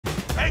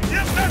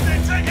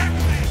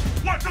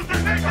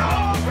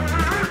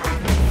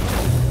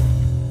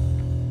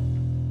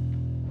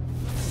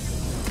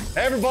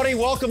Hey everybody,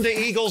 welcome to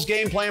Eagles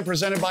Game Plan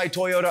presented by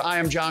Toyota. I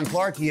am John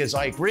Clark. He is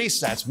Ike Reese.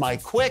 That's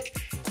Mike Quick.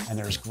 And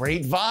there's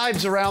great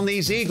vibes around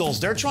these Eagles.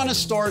 They're trying to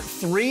start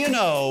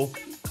 3-0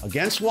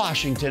 against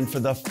Washington for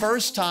the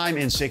first time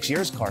in 6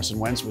 years. Carson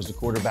Wentz was the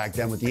quarterback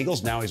then with the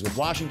Eagles. Now he's with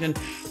Washington.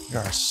 There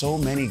are so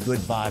many good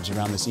vibes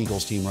around this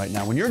Eagles team right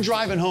now. When you're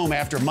driving home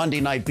after Monday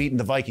night beating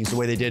the Vikings the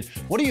way they did,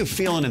 what are you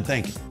feeling and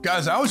thinking?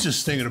 Guys, I was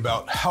just thinking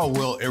about how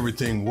well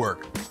everything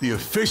worked. The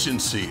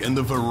efficiency and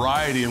the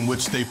variety in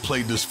which they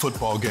played this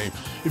football game.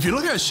 If you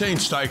look at Shane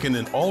Steichen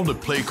and all the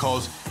play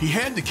calls, he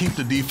had to keep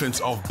the defense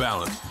off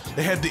balance.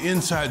 They had the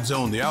inside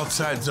zone, the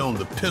outside zone,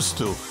 the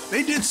pistol.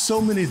 They did so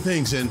many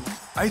things, and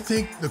I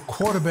think the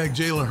quarterback,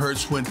 Jalen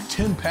Hurts, went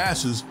 10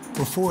 passes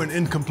before an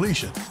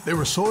incompletion. They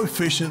were so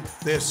efficient,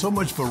 they had so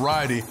much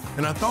variety,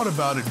 and I thought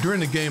about it during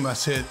the game. I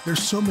said,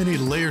 there's so many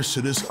layers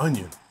to this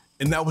onion.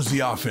 And that was the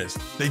offense.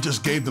 They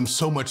just gave them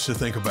so much to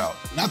think about.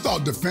 And I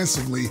thought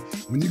defensively,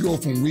 when you go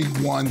from week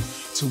 1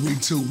 to week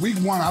 2, week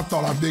 1, I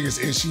thought our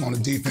biggest issue on the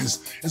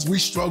defense is we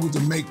struggled to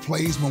make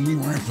plays when we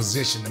were in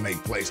position to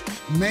make plays.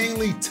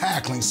 Mainly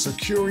tackling,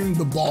 securing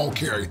the ball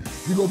carrier.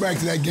 You go back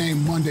to that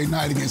game Monday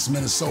night against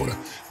Minnesota,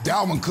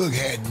 Dalvin Cook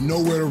had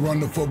nowhere to run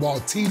the football.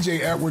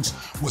 TJ Edwards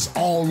was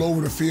all over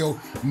the field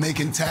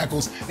making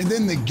tackles. And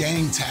then the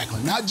gang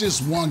tackling, not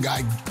just one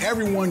guy,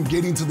 everyone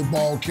getting to the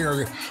ball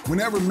carrier.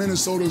 Whenever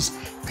Minnesota's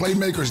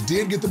playmakers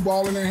did get the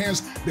ball in their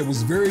hands, there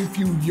was very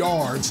few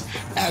yards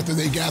after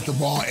they got the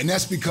ball, and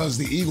that's because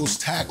the Eagles'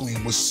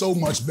 tackling was so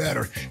much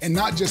better, and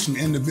not just from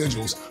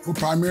individuals, but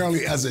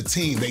primarily as a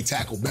team, they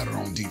tackled better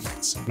on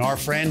defense. And our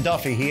Fran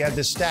Duffy, he had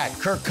the stat.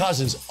 Kirk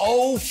Cousins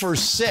 0 for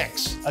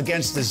 6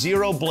 against the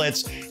zero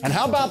blitz. And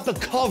how about the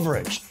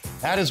coverage?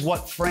 That is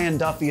what Fran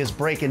Duffy is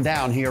breaking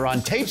down here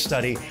on Tape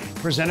Study,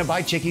 presented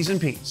by Chickies and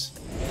Pete's.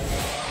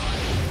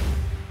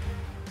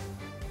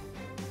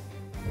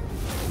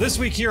 This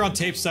week here on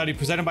Tape Study,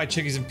 presented by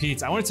Chickies and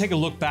Pete's, I want to take a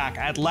look back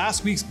at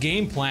last week's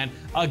game plan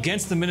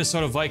against the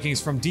Minnesota Vikings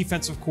from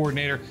defensive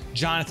coordinator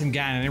Jonathan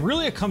Gannon. And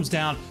really it comes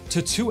down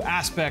to two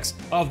aspects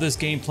of this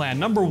game plan.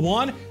 Number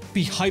one,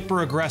 be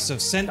hyper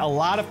aggressive, send a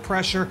lot of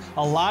pressure,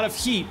 a lot of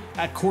heat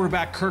at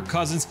quarterback Kirk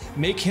Cousins,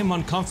 make him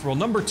uncomfortable.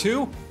 Number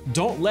two,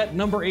 don't let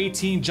number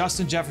 18,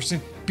 Justin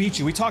Jefferson, beat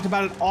you. We talked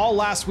about it all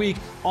last week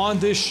on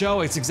this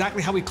show. It's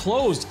exactly how we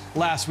closed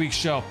last week's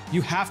show.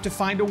 You have to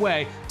find a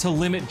way to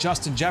limit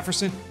Justin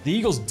Jefferson. The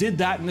Eagles did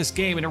that in this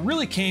game, and it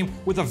really came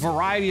with a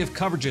variety of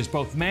coverages,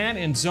 both man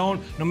and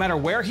zone. No matter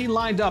where he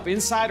lined up,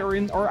 inside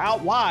or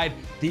out wide,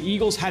 the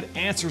Eagles had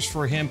answers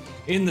for him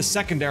in the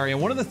secondary.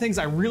 And one of the things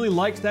I really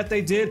liked that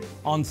they did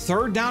on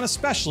third down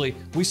especially,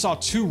 we saw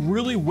two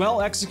really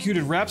well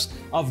executed reps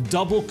of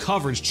double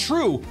coverage,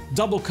 true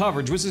double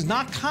coverage, which is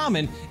not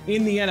common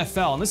in the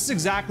NFL. And this is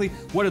exactly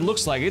what it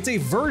looks like. It's a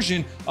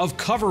version of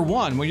cover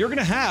one, where you're going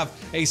to have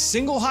a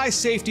single high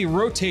safety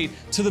rotate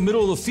to the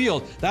middle of the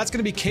field. That's going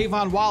to be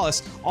Kayvon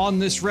Wallace on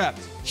this rep.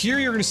 Here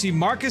you're going to see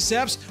Marcus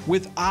Epps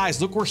with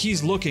eyes. Look where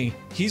he's looking.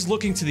 He's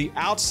looking to the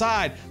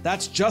outside.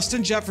 That's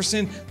Justin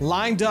Jefferson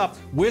lined up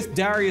with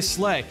Darius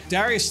Slay.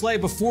 Darius Slay,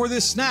 before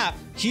this snap,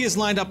 he is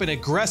lined up in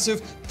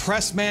aggressive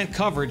press man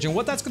coverage. And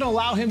what that's going to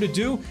allow him to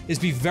do is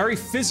be very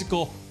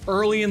physical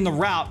early in the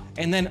route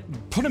and then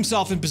put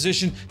himself in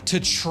position to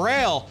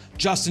trail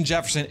Justin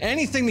Jefferson.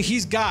 Anything that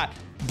he's got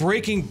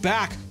breaking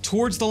back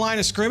towards the line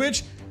of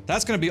scrimmage,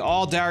 that's going to be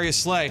all Darius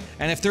Slay.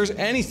 And if there's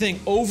anything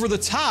over the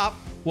top,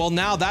 well,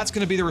 now that's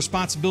going to be the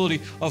responsibility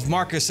of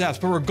Marcus Epps.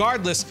 But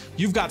regardless,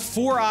 you've got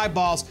 4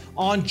 eyeballs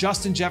on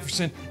Justin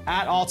Jefferson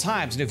at all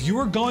times. And if you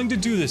are going to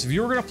do this, if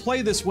you are going to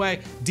play this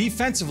way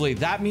defensively,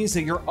 that means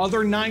that your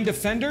other 9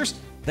 defenders,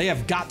 they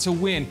have got to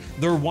win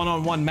their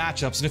one-on-one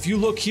matchups. And if you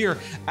look here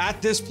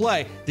at this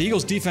play, the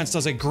Eagles defense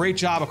does a great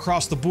job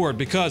across the board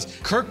because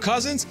Kirk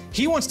Cousins,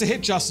 he wants to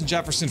hit Justin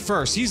Jefferson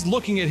first. He's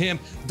looking at him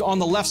on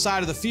the left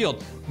side of the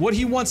field. What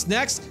he wants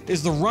next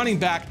is the running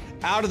back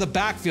out of the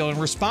backfield, and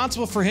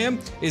responsible for him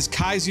is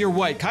Kyzir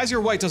White.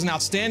 Kyzir White does an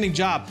outstanding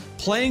job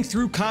playing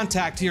through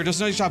contact here, does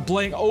a nice job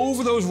playing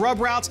over those rub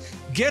routes,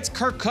 gets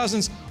Kirk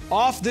Cousins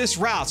off this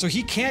route, so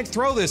he can't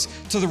throw this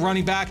to the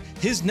running back.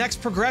 His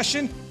next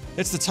progression,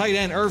 it's the tight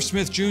end, Irv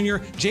Smith Jr.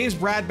 James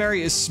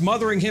Bradbury is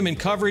smothering him in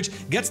coverage,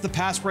 gets the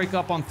pass break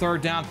up on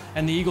third down,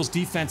 and the Eagles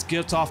defense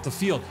gets off the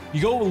field.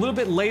 You go a little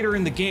bit later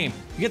in the game,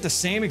 you get the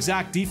same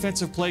exact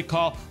defensive play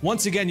call.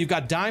 Once again, you've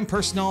got dime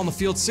personnel on the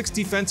field, 6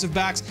 defensive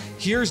backs.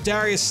 Here's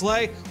Darius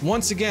Slay.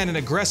 Once again, an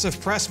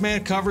aggressive press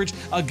man coverage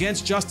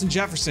against Justin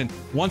Jefferson.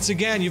 Once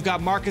again, you've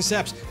got Marcus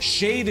Epps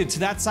shaded to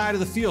that side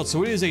of the field.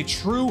 So it is a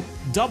true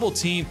double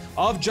team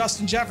of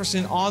Justin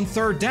Jefferson on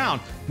third down.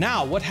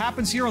 Now, what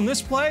happens here on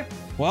this play?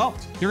 Well,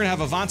 you're going to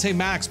have Avonte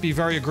Maddox be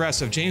very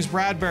aggressive. James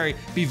Bradbury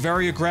be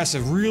very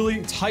aggressive.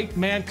 Really tight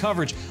man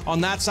coverage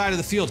on that side of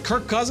the field.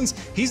 Kirk Cousins,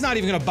 he's not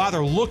even going to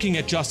bother looking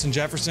at Justin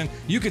Jefferson.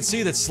 You could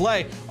see that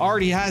Slay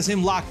already has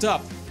him locked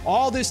up.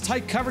 All this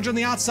tight coverage on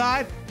the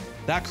outside,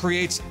 that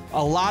creates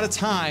a lot of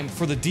time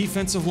for the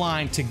defensive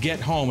line to get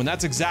home. And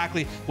that's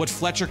exactly what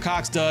Fletcher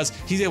Cox does.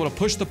 He's able to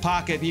push the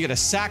pocket. You get a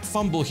sack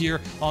fumble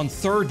here on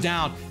 3rd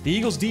down. The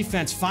Eagles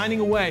defense finding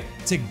a way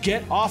to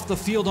get off the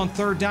field on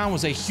 3rd down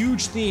was a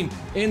huge theme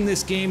in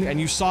this game. And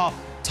you saw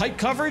tight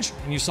coverage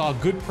and you saw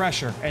good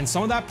pressure. And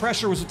some of that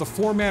pressure was with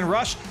the 4-man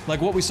rush,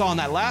 like what we saw in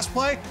that last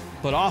play.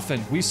 But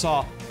often we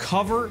saw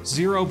cover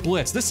 0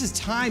 blitz. This is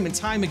time and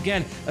time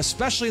again,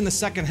 especially in the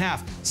second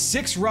half.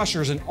 6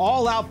 rushers, an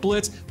all-out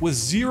blitz with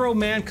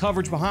 0-man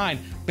coverage behind.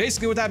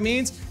 Basically what that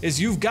means is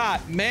you've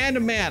got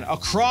man-to-man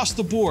across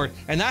the board,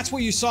 and that's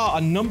what you saw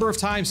a number of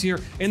times here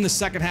in the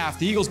second half.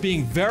 The Eagles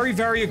being very,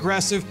 very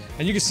aggressive,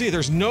 and you can see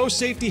there's no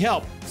safety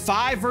help.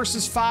 5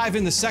 versus 5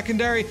 in the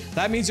secondary.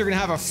 That means you're going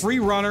to have a free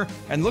runner.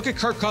 And look at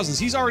Kirk Cousins.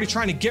 He's already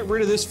trying to get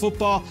rid of this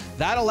football.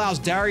 That allows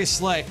Darius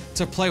Slay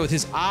to play with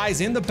his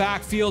eyes in the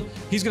backfield.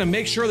 He's going to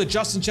make sure that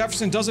Justin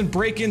Jefferson doesn't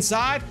break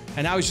inside,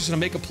 and now he's just going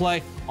to make a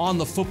play on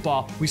the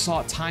football. We saw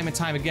it time and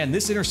time again.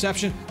 This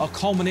interception, a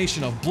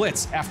culmination of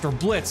blitz after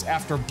blitz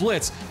after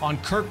blitz on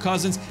Kirk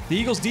Cousins. The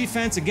Eagles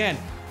defense, again,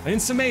 in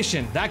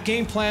summation, that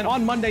game plan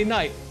on Monday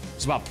night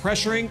was about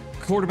pressuring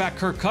quarterback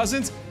Kirk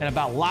Cousins and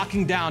about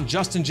locking down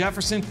Justin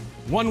Jefferson.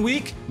 1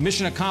 week,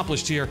 mission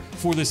accomplished here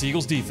for this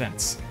Eagles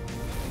defense.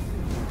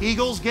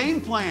 Eagles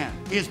Game Plan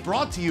is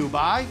brought to you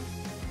by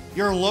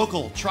your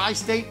local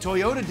Tri-State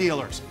Toyota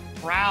dealers,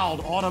 proud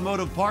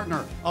automotive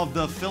partner of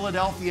the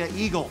Philadelphia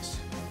Eagles.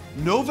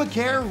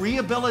 NovaCare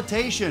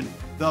Rehabilitation,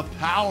 the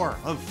power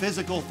of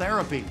physical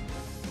therapy.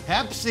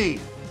 Pepsi,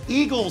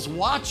 Eagles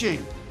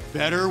watching,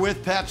 better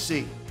with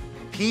Pepsi.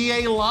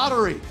 PA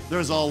Lottery,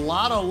 there's a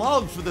lot of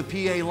love for the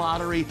PA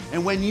Lottery,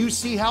 and when you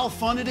see how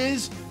fun it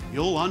is,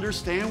 you'll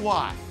understand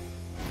why.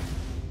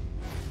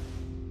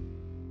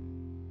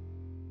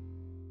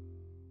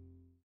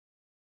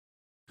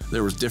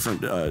 There was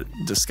different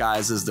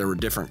disguises, there were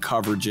different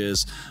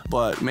coverages,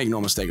 but make no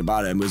mistake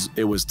about it,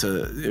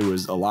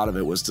 a lot of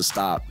it was to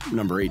stop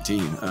number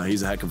 18.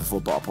 He's a heck of a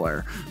football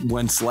player.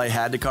 When Slay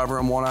had to cover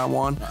him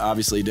one-on-one,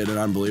 obviously he did an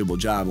unbelievable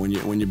job. When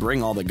you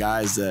bring all the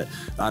guys that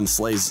on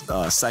Slay's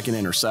second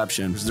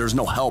interception, there's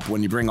no help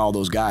when you bring all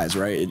those guys,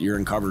 right? You're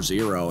in cover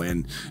 0,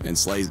 and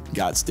Slay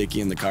got sticky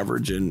in the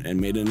coverage and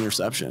made an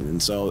interception.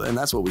 And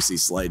that's what we see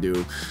Slay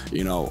do,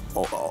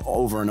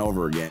 over and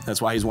over again.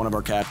 That's why he's one of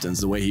our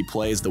captains. The way he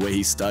plays, the way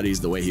he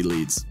studies, the way he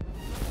leads.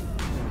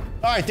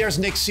 All right, there's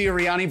Nick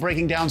Sirianni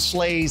breaking down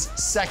Slay's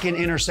second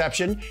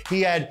interception.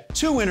 He had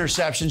 2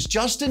 interceptions.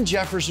 Justin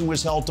Jefferson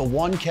was held to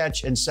 1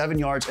 catch and 7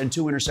 yards and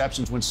 2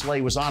 interceptions when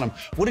Slay was on him.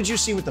 What did you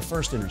see with the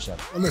first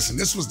interception? Well, listen,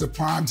 this was the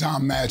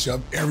primetime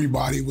matchup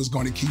everybody was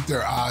going to keep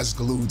their eyes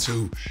glued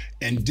to.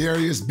 And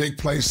Darius, big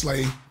play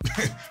Slay,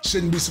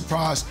 shouldn't be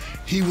surprised.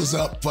 He was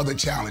up for the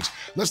challenge.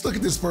 Let's look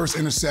at this first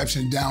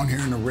interception down here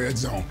in the red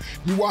zone.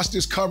 You watch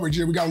this coverage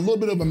here. We got a little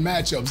bit of a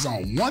matchup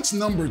zone. Once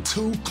number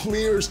 2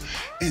 clears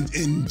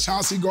and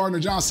Chauncey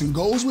Gardner-Johnson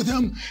goes with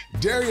him,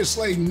 Darius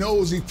Slay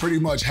knows he pretty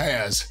much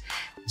has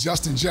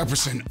Justin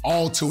Jefferson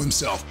all to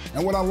himself.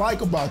 And what I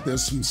like about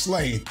this from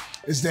Slay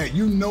is that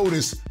you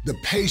notice the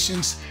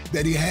patience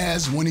that he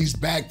has when he's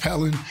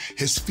backpedaling.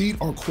 His feet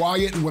are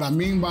quiet, and what I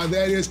mean by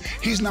that is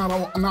he's not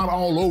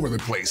all over the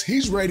place.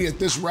 He's ready at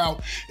this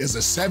route is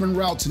a 7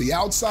 route to the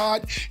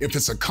outside. If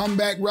it's a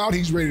comeback route,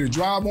 he's ready to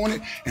drive on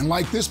it. And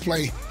like this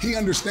play, he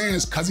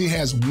understands, because he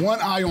has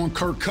one eye on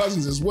Kirk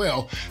Cousins as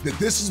well, that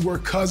this is where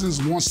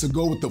Cousins wants to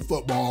go with the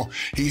football.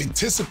 He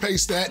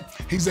anticipates that.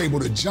 He's able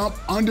to jump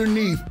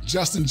underneath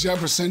Justin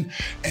Jefferson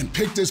and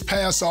pick this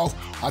pass off.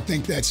 I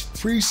think that's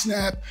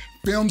pre-snap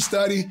film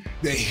study,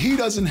 that he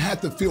doesn't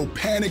have to feel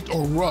panicked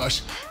or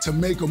rushed to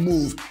make a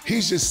move.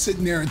 He's just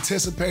sitting there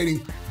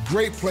anticipating.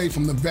 Great play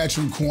from the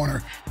veteran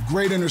corner,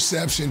 great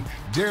interception.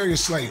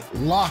 Darius Slay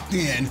locked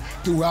in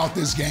throughout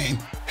this game,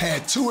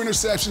 had 2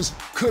 interceptions,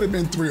 could have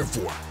been 3 or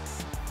 4.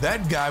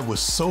 That guy was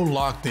so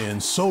locked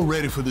in, so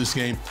ready for this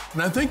game.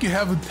 And I think you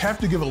have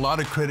to give a lot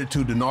of credit to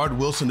Denard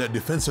Wilson, that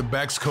defensive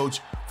backs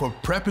coach, for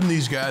prepping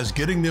these guys,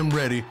 getting them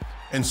ready.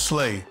 And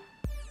Slay,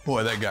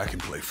 boy, that guy can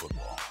play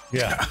football.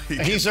 Yeah,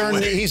 he's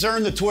earned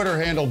the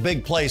Twitter handle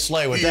Big Play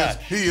Slay with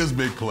that. He is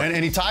big play.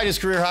 And he tied his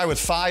career high with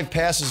 5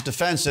 passes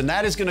defense, and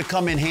that is going to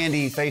come in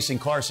handy facing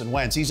Carson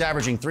Wentz. He's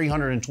averaging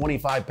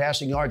 325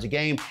 passing yards a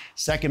game,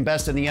 second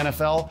best in the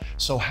NFL.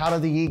 So how do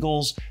the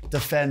Eagles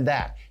defend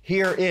that?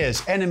 Here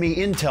is Enemy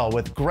Intel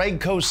with Greg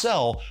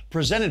Cosell,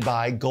 presented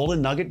by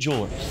Golden Nugget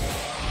Jewelers.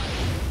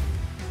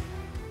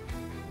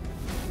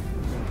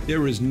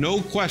 There is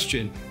no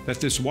question that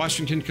this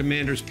Washington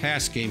Commanders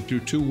pass game through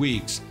 2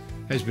 weeks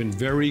has been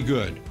very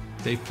good.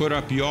 They've put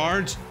up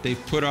yards, they've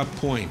put up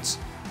points.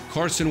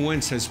 Carson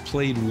Wentz has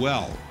played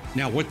well.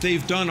 Now, what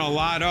they've done a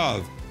lot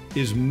of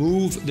is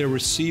move their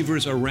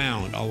receivers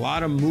around, a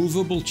lot of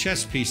movable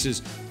chess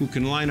pieces who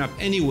can line up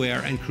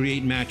anywhere and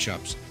create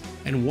matchups.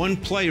 And one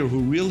player who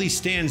really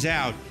stands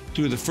out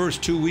through the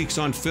first 2 weeks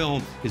on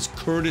film is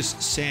Curtis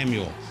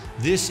Samuel.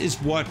 This is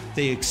what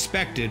they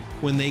expected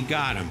when they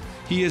got him.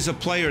 He is a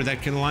player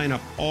that can line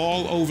up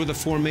all over the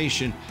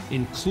formation,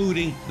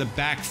 including the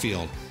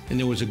backfield. And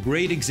there was a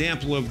great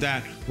example of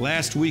that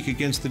last week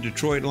against the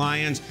Detroit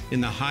Lions in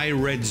the high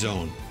red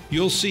zone.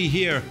 You'll see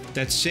here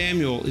that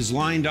Samuel is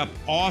lined up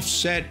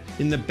offset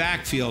in the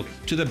backfield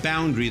to the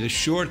boundary, the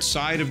short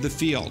side of the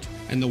field.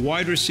 And the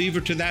wide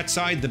receiver to that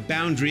side, the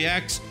boundary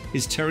X,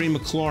 is Terry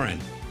McLaurin.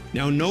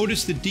 Now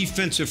notice the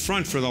defensive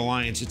front for the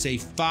Lions. It's a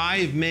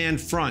 5-man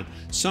front,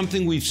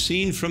 something we've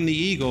seen from the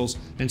Eagles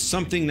and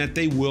something that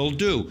they will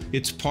do.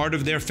 It's part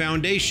of their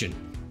foundation.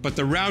 But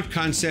the route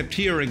concept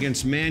here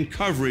against man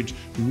coverage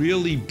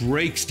really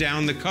breaks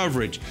down the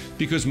coverage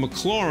because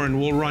McLaurin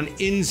will run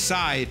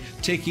inside,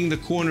 taking the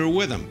corner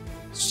with him.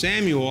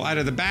 Samuel, out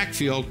of the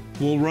backfield,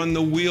 will run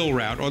the wheel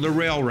route or the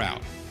rail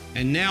route.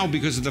 And now,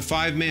 because of the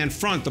 5-man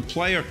front, the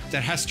player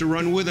that has to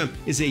run with him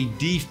is a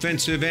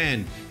defensive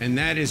end, and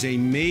that is a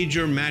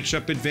major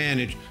matchup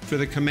advantage for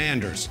the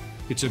Commanders.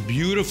 It's a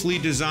beautifully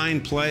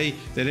designed play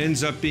that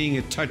ends up being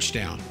a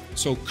touchdown.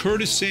 So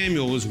Curtis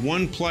Samuel is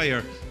one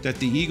player that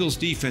the Eagles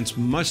defense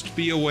must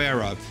be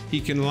aware of. He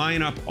can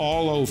line up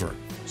all over.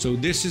 So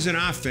this is an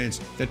offense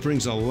that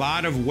brings a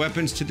lot of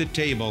weapons to the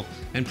table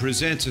and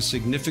presents a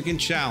significant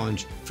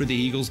challenge for the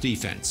Eagles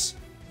defense.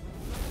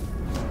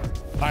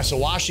 All right, so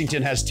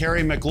Washington has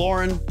Terry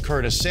McLaurin,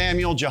 Curtis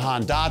Samuel,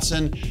 Jahan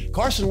Dotson.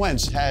 Carson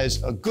Wentz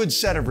has a good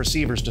set of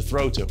receivers to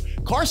throw to.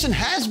 Carson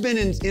has been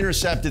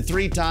intercepted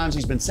 3 times.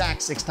 He's been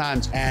sacked 6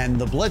 times, and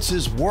the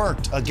blitzes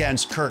worked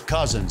against Kirk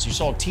Cousins. You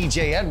saw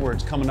TJ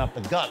Edwards coming up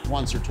the gut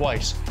once or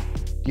twice.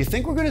 Do you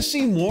think we're going to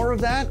see more of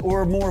that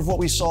or more of what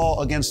we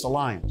saw against the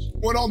Lions?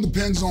 Well, it all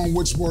depends on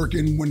what's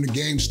working when the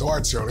game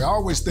starts early. I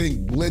always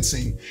think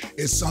blitzing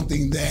is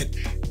something that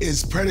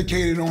is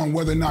predicated on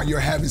whether or not you're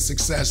having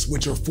success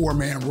with your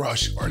 4-man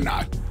rush or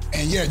not.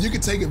 And yeah, you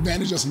can take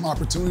advantage of some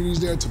opportunities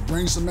there to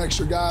bring some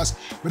extra guys,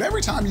 but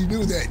every time you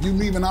do that, you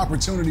leave an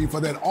opportunity for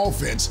that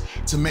offense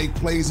to make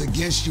plays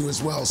against you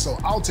as well. So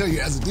I'll tell you,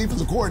 as a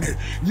defensive coordinator,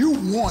 you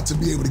want to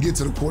be able to get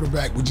to the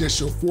quarterback with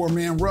just your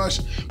 4-man rush,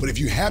 but if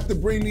you have to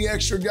bring the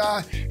extra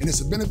guy and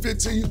it's a benefit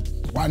to you,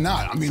 why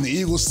not? I mean, the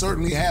Eagles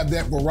certainly have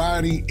that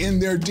variety in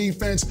their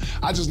defense.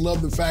 I just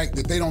love the fact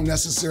that they don't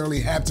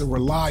necessarily have to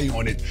rely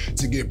on it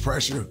to get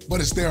pressure, but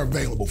it's there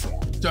available for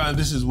them. John,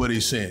 this is what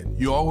he's saying.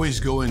 You always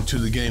go into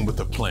the game with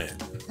a plan.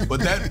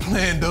 But that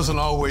plan doesn't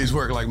always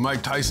work. Like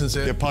Mike Tyson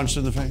said. Get punched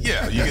in the face?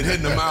 Yeah, you get hit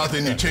in the mouth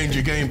and you change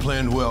your game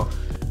plan. Well,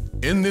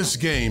 in this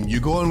game, you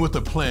go in with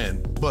a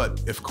plan,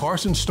 but if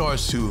Carson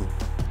starts to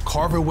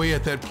carve away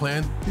at that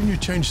plan, then you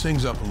change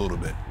things up a little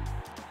bit.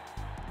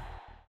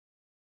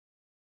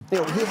 You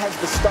know, he has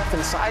the stuff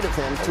inside of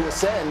him to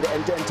ascend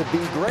and to be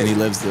great. And he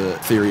lives the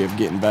theory of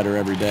getting better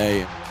every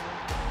day.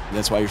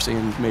 That's why you're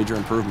seeing major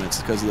improvements,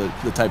 because of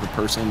the type of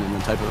person and the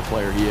type of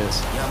player he is.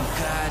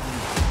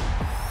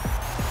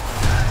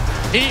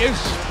 He is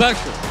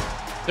special.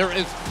 There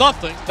is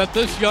nothing that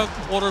this young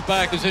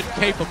quarterback is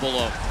incapable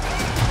of.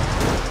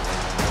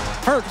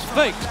 Hurts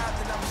fakes,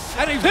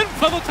 and he's in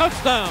for the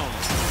touchdown.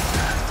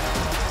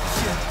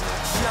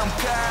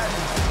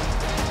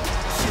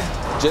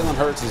 Jalen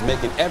Hurts is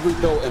making every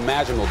throw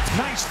imaginable.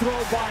 Nice throw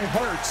by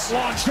Hurts.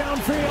 Launch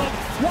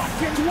downfield.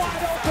 Watkins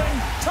wide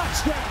open.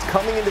 Touchdown.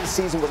 Coming into the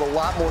season with a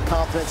lot more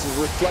confidence is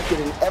reflected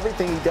in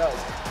everything he does.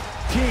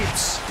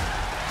 Keeps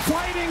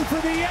fighting for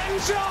the end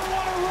zone.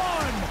 What a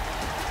run.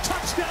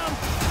 Touchdown.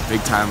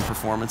 Big-time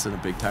performance in a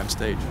big-time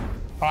stage.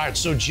 All right,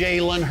 so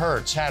Jalen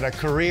Hurts had a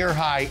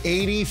career-high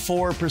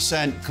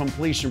 84%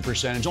 completion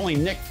percentage. Only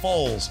Nick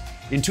Foles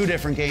in 2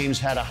 different games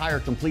had a higher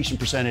completion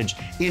percentage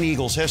in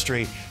Eagles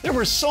history. There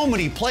were so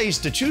many plays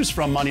to choose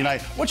from Monday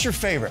night. What's your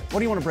favorite? What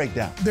do you want to break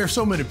down? There are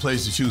so many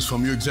plays to choose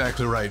from. You're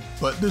exactly right.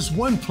 But this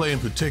one play in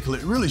particular,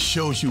 it really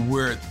shows you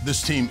where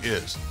this team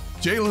is.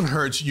 Jalen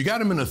Hurts, you got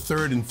him in a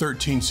 3rd and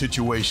 13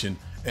 situation.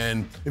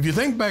 And if you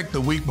think back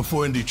the week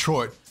before in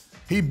Detroit,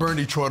 he burned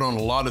Detroit on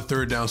a lot of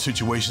 3rd down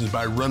situations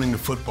by running the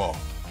football.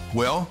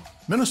 Well,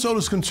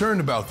 Minnesota's concerned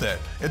about that.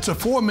 It's a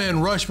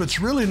 4-man rush, but it's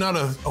really not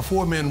a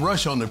 4-man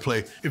rush on the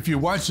play. If you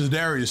watch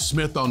Zadarius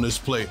Smith on this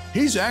play,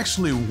 he's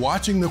actually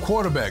watching the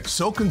quarterback,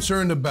 so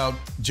concerned about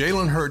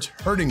Jalen Hurts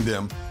hurting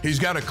them. He's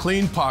got a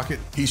clean pocket.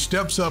 He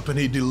steps up and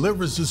he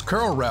delivers his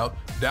curl route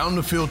down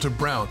the field to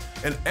Brown.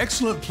 An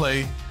excellent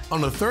play.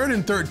 On a 3rd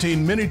and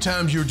 13, many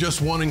times you're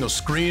just wanting a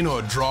screen or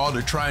a draw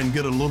to try and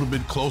get a little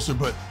bit closer,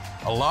 but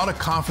a lot of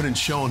confidence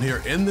shown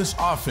here in this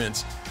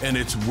offense, and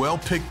it's well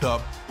picked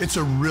up. It's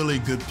a really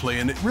good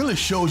play, and it really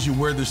shows you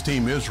where this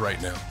team is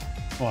right now.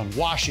 Well, and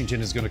Washington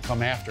is going to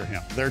come after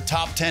him. They're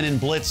top 10 in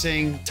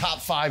blitzing, top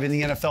 5 in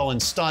the NFL in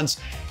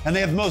stunts, and they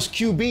have the most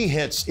QB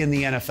hits in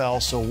the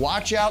NFL, so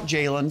watch out,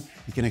 Jalen.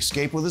 He can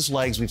escape with his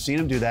legs. We've seen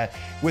him do that.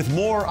 With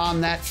more on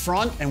that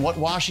front and what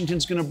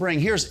Washington's going to bring,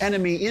 here's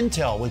Enemy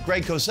Intel with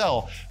Greg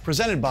Cosell,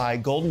 presented by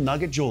Golden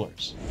Nugget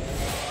Jewelers.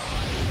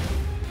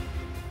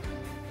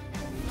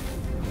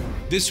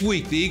 This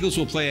week, the Eagles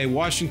will play a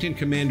Washington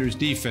Commanders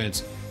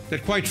defense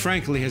that, quite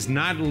frankly, has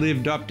not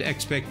lived up to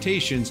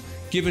expectations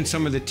given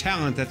some of the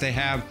talent that they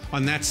have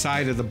on that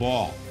side of the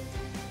ball.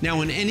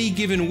 Now, in any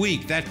given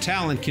week, that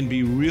talent can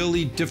be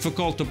really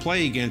difficult to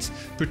play against,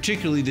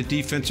 particularly the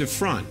defensive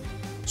front.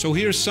 So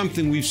here's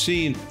something we've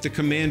seen the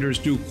Commanders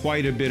do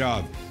quite a bit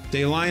of.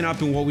 They line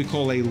up in what we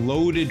call a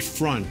loaded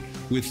front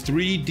with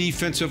 3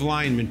 defensive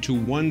linemen to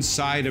one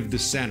side of the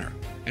center.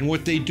 And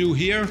what they do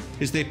here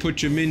is they put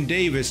Jamin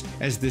Davis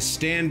as the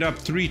stand-up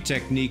 3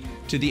 technique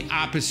to the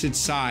opposite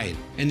side.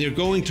 And they're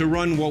going to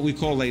run what we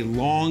call a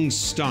long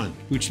stunt,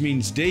 which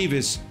means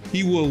Davis,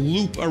 he will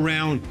loop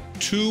around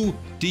 2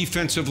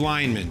 defensive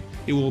linemen.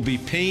 It will be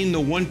Payne the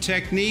 1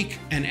 technique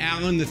and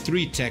Allen the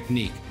 3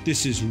 technique.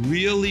 This is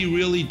really,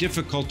 really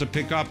difficult to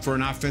pick up for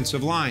an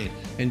offensive line.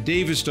 And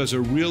Davis does a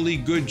really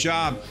good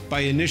job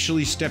by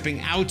initially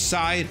stepping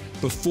outside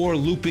before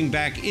looping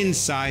back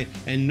inside,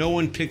 and no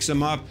one picks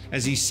him up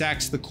as he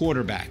sacks the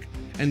quarterback.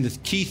 And the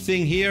key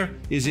thing here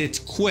is it's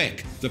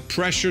quick. The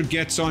pressure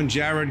gets on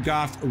Jared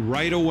Goff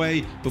right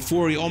away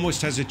before he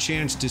almost has a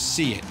chance to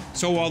see it.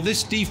 So while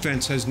this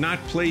defense has not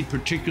played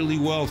particularly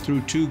well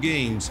through 2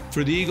 games,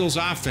 for the Eagles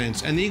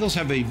offense, and the Eagles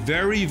have a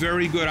very,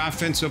 very good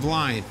offensive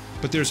line,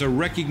 but there's a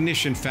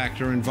recognition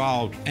factor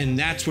involved, and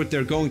that's what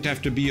they're going to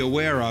have to be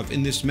aware of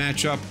in this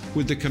matchup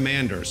with the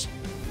Commanders.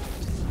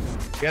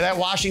 Yeah, that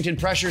Washington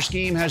pressure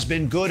scheme has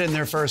been good in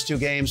their first 2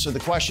 games. So the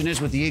question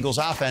is, with the Eagles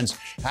offense,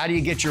 how do you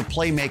get your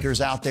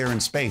playmakers out there in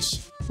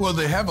space? Well,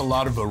 they have a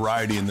lot of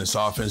variety in this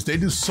offense. They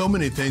do so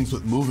many things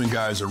with moving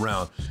guys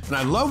around. And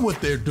I love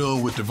what they're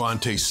doing with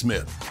Devontae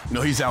Smith. You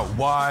know, he's out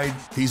wide,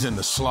 he's in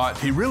the slot.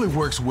 He really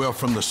works well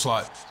from the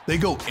slot. They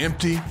go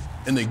empty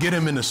and they get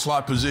him in the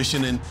slot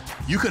position, and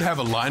you could have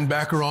a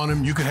linebacker on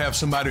him. You could have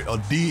somebody, a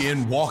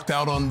DN, walked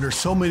out on him. There's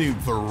so many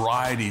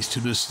varieties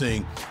to this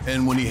thing.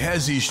 And when he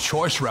has these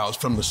choice routes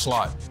from the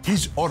slot,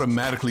 he's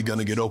automatically going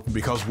to get open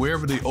because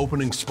wherever the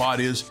opening spot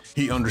is,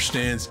 he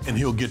understands and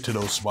he'll get to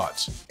those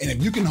spots. And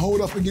if you can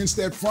hold up against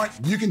that front,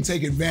 you can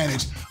take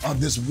advantage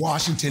of this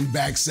Washington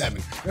back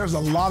 7. There's a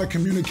lot of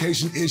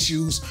communication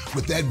issues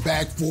with that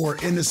back 4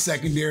 in the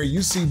secondary.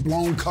 You see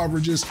blown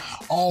coverages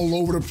all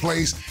over the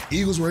place.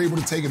 Eagles were able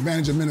to take advantage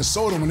of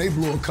Minnesota when they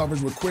blew a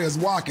coverage with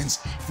Quez Watkins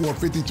for a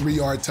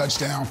 53-yard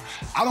touchdown.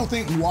 I don't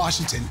think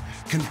Washington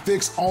can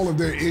fix all of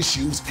their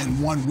issues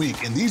in 1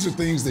 week. And these are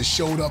things that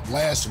showed up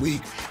last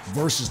week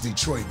versus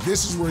Detroit.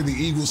 This is where the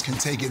Eagles can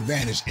take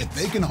advantage. If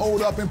they can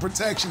hold up in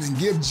protection and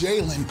give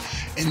Jalen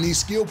and these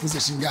skill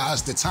position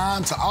guys the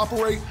time to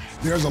operate,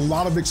 there's a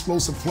lot of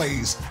explosive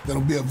plays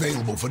that'll be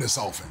available for this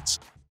offense.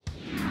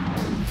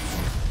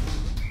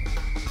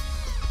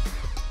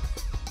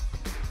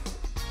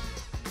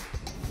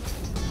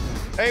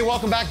 Hey,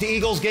 welcome back to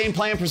Eagles Game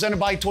Plan presented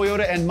by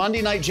Toyota. And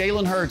Monday night,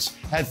 Jalen Hurts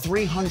had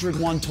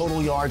 301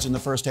 total yards in the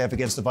first half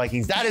against the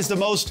Vikings. That is the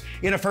most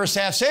in a first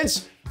half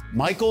since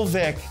Michael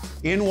Vick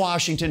in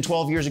Washington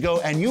 12 years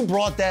ago. And you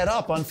brought that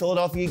up on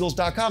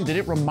PhiladelphiaEagles.com. Did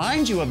it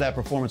remind you of that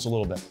performance a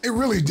little bit? It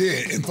really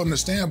did. And from the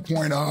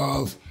standpoint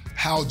of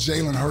how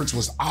Jalen Hurts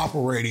was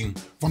operating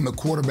from the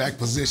quarterback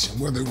position,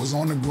 whether it was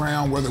on the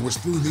ground, whether it was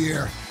through the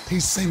air, he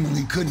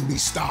seemingly couldn't be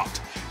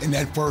stopped in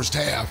that first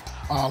half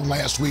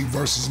last week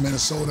versus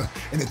Minnesota.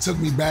 And it took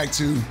me back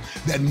to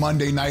that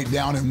Monday night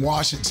down in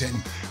Washington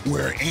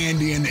where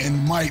Andy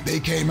and Mike, they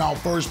came out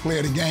first play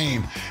of the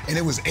game, and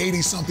it was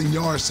 80-something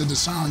yards to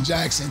Deshaun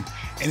Jackson,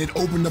 and it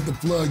opened up the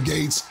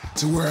floodgates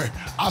to where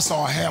I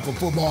saw a half of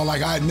football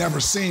like I had never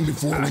seen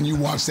before when you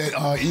watch that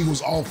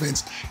Eagles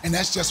offense. And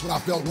that's just what I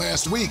felt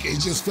last week. It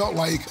just felt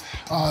like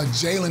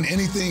Jalen,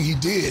 anything he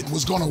did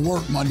was going to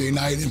work Monday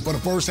night, and for the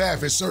first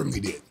half, it certainly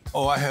did.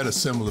 Oh, I had a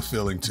similar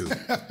feeling, too.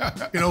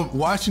 You know,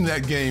 watching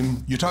that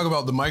game, you talk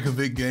about the Michael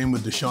Vick game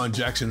with Deshaun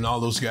Jackson and all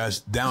those guys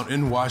down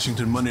in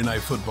Washington Monday Night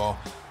Football.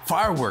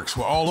 Fireworks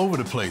were all over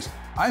the place.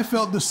 I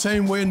felt the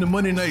same way in the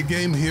Monday night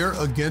game here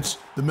against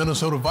the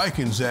Minnesota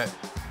Vikings, that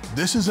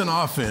this is an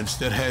offense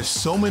that has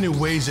so many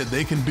ways that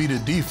they can beat a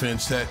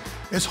defense that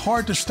it's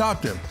hard to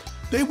stop them.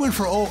 They went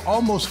for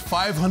almost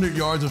 500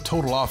 yards of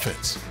total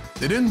offense.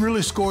 They didn't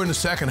really score in the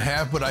second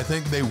half, but I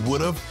think they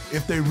would have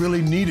if they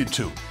really needed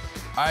to.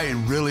 I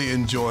really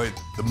enjoyed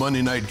the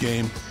Monday night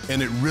game,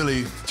 and it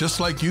really,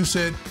 just like you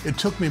said, it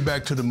took me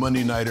back to the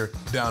Monday nighter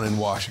down in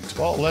Washington.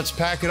 Well, let's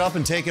pack it up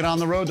and take it on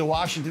the road to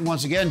Washington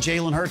once again.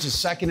 Jalen Hurts is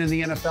second in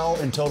the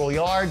NFL in total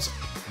yards.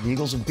 The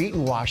Eagles have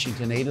beaten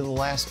Washington 8 of the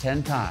last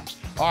 10 times.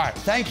 All right,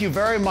 thank you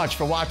very much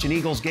for watching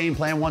Eagles Game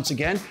Plan once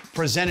again,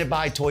 presented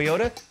by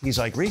Toyota. He's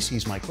Ike Reese,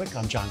 he's Mike Quick,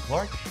 I'm John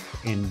Clark.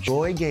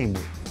 Enjoy game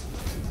week.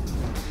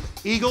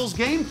 Eagles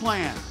Game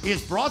Plan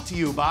is brought to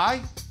you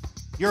by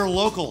your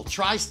local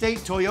Tri-State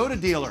Toyota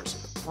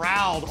dealers,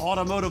 proud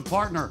automotive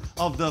partner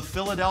of the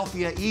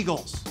Philadelphia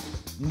Eagles.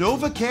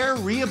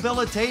 NovaCare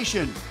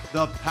Rehabilitation,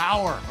 the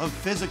power of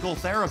physical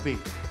therapy.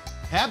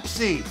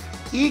 Pepsi,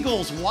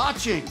 Eagles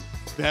watching,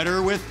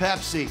 better with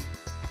Pepsi.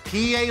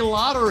 PA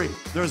Lottery,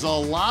 there's a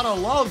lot of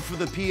love for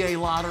the PA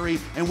Lottery,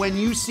 and when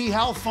you see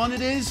how fun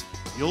it is,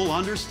 you'll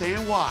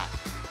understand why.